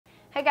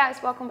Hey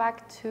guys, welcome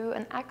back to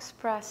an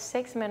express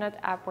 6-minute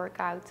ab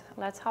workout.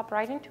 Let's hop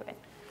right into it.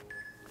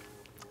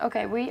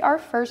 Okay, we are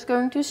first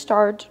going to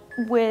start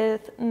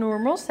with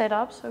normal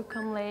sit-ups, so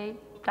come lay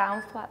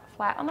down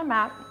flat on the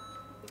mat.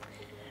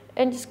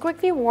 And just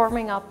quickly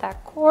warming up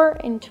that core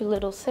into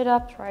little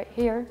sit-ups right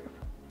here.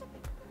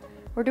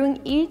 We're doing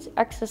each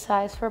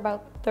exercise for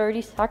about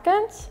 30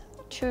 seconds,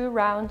 2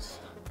 rounds,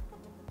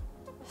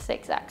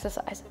 6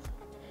 exercises.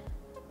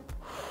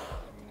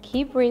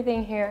 Keep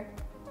breathing here.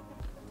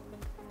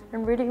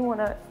 And really want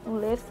to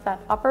lift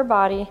that upper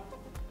body.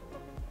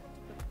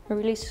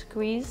 Really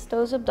squeeze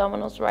those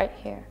abdominals right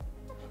here.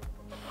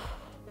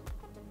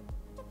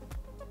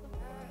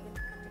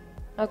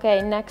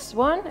 Okay, next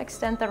one.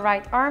 Extend the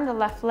right arm, the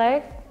left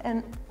leg,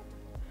 and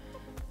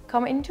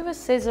come into a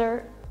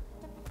scissor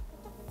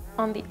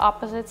on the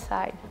opposite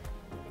side.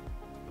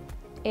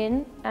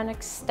 In and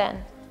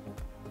extend.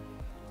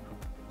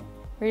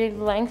 Really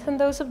lengthen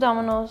those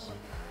abdominals.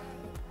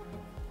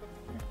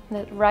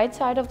 The right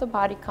side of the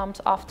body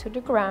comes off to the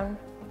ground.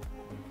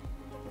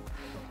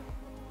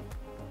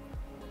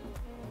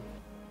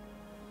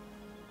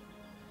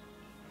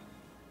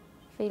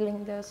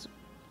 Feeling those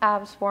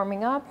abs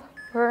warming up,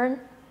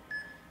 burn,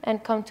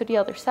 and come to the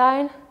other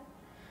side.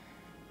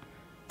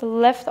 The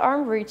left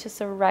arm reaches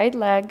the right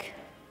leg.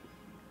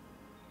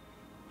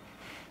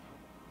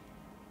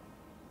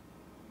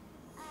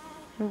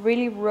 And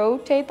really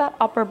rotate that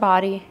upper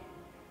body.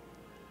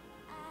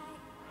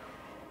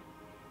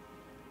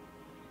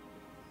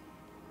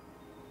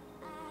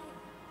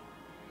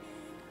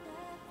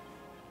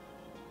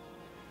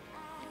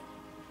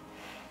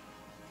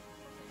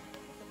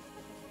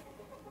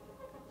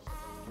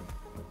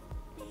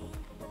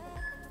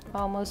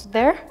 Almost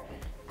there.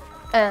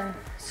 And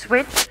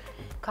switch.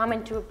 Come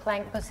into a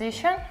plank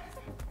position.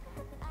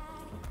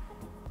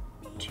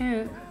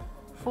 2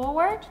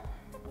 forward.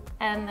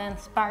 And then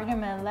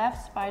Spider-Man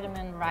left,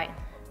 Spider-Man right.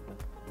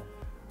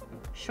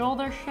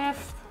 Shoulder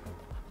shift.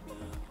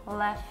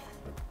 Left,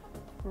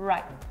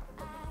 right.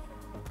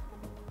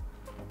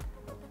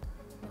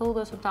 Pull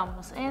those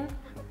abdominals in.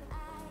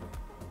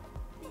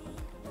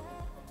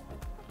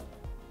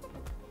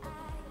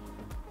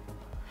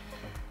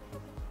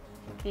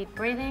 Keep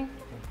breathing.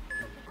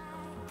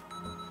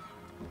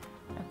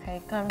 Okay,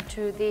 come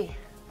to the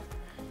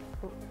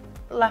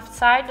left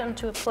side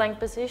onto a plank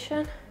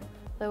position.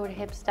 Lower the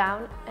hips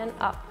down and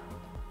up.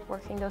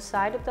 Working those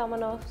side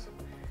abdominals.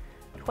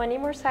 20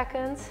 more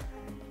seconds.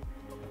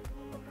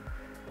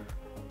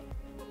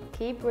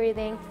 Keep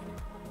breathing.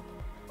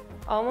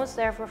 Almost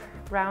there for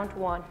round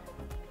 1.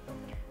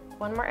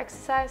 One more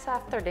exercise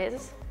after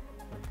this.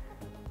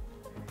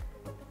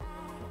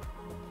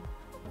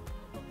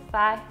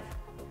 5.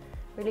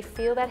 Really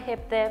feel that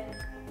hip dip.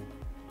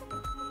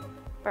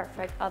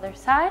 Perfect, other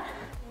side.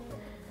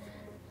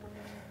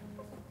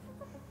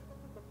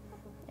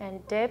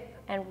 And dip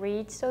and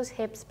reach those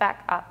hips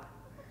back up.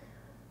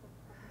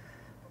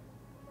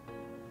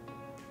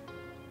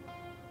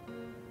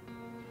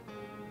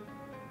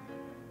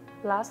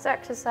 Last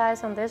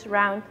exercise on this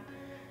round.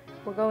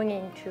 We're going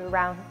into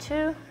round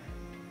 2.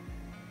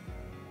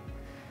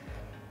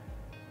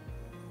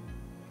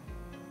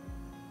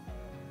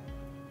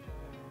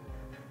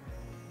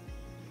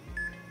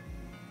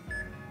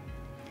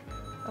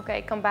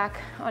 Okay, come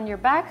back on your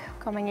back,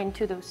 coming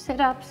into those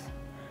sit-ups.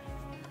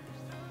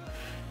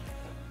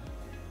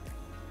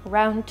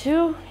 Round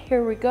 2,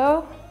 here we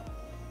go.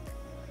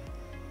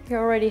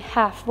 You're already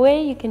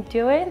halfway, you can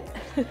do it.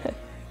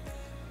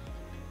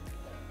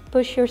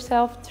 Push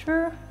yourself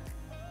through.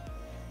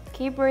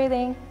 Keep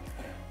breathing.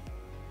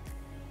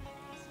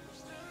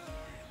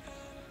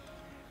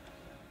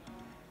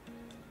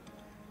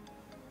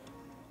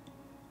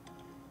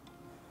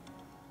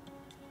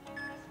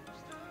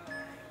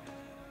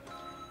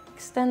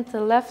 Extend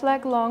the left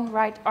leg long,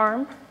 right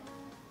arm.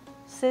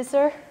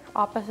 Scissor,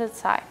 opposite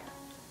side.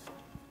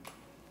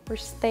 We're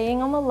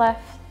staying on the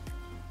left.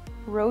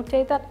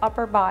 Rotate that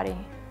upper body.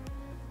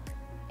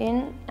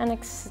 In and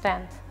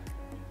extend.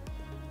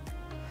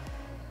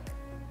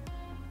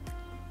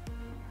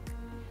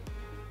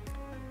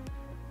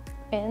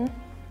 In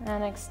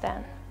and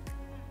extend.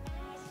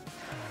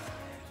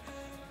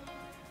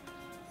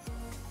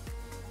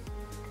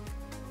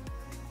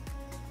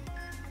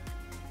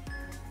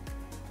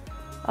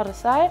 Other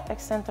side,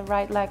 extend the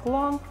right leg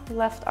long,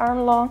 left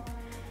arm long,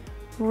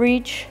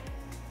 reach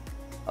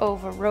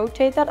over,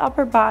 rotate that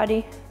upper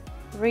body,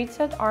 reach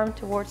that arm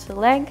towards the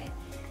leg.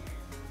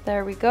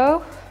 There we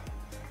go.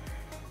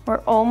 We're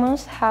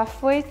almost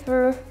halfway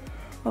through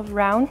of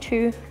round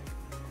 2.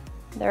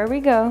 There we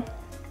go.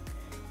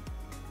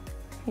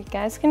 You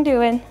guys can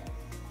do it.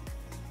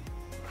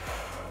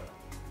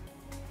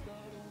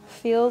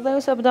 Feel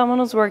those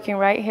abdominals working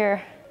right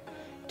here.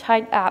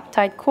 Tight ab,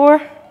 tight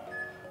core.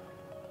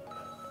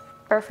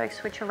 Perfect,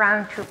 switch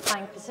around to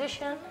plank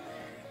position.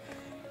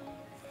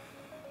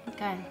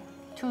 Okay,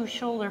 2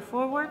 shoulder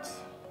forwards.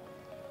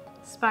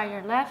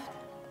 Spider left,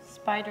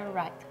 spider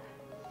right.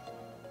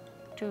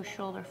 2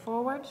 shoulder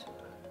forwards.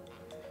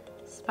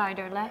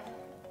 Spider left,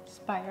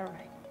 spider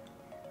right.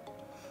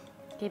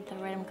 Keep the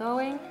rhythm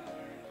going.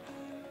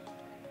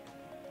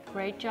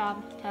 Great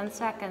job, 10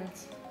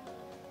 seconds.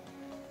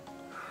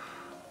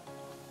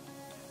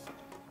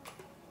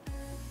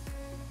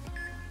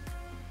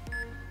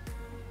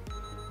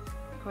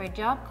 Great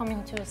job,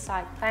 coming to a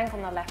side plank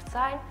on the left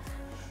side.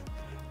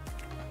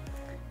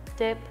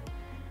 Dip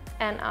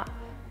and up,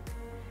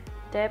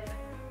 dip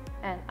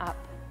and up.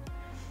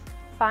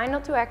 Final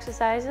 2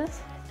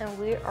 exercises and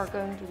we are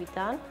going to be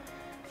done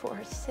for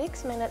a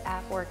 6-minute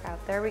ab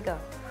workout. There we go.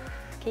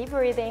 Keep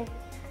breathing,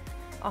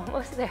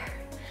 almost there.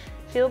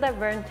 Feel that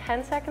burn,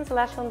 10 seconds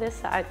left on this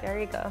side, there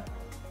you go.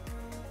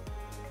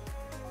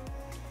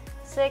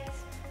 6,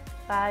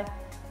 5,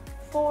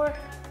 4,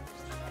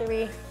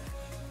 3,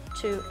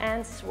 2,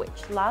 and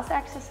switch. Last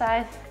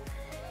exercise,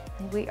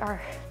 and we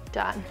are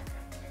done.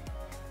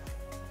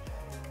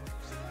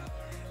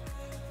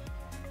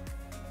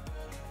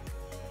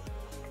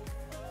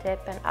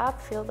 Dip and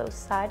up, feel those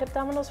side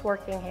abdominals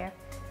working here.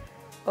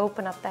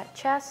 Open up that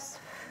chest,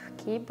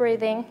 keep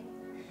breathing.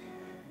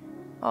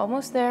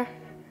 Almost there.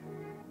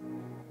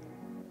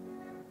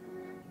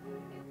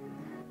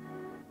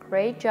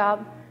 Great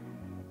job.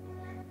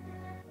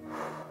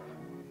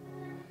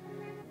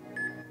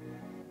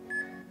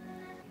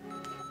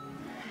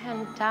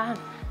 And done.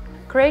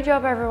 Great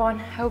job everyone,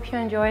 hope you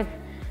enjoyed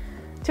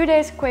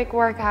today's quick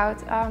workout.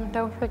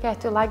 Don't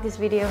forget to like this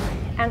video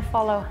and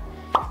follow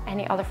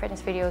any other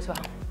fitness video as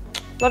well.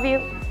 Love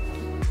you.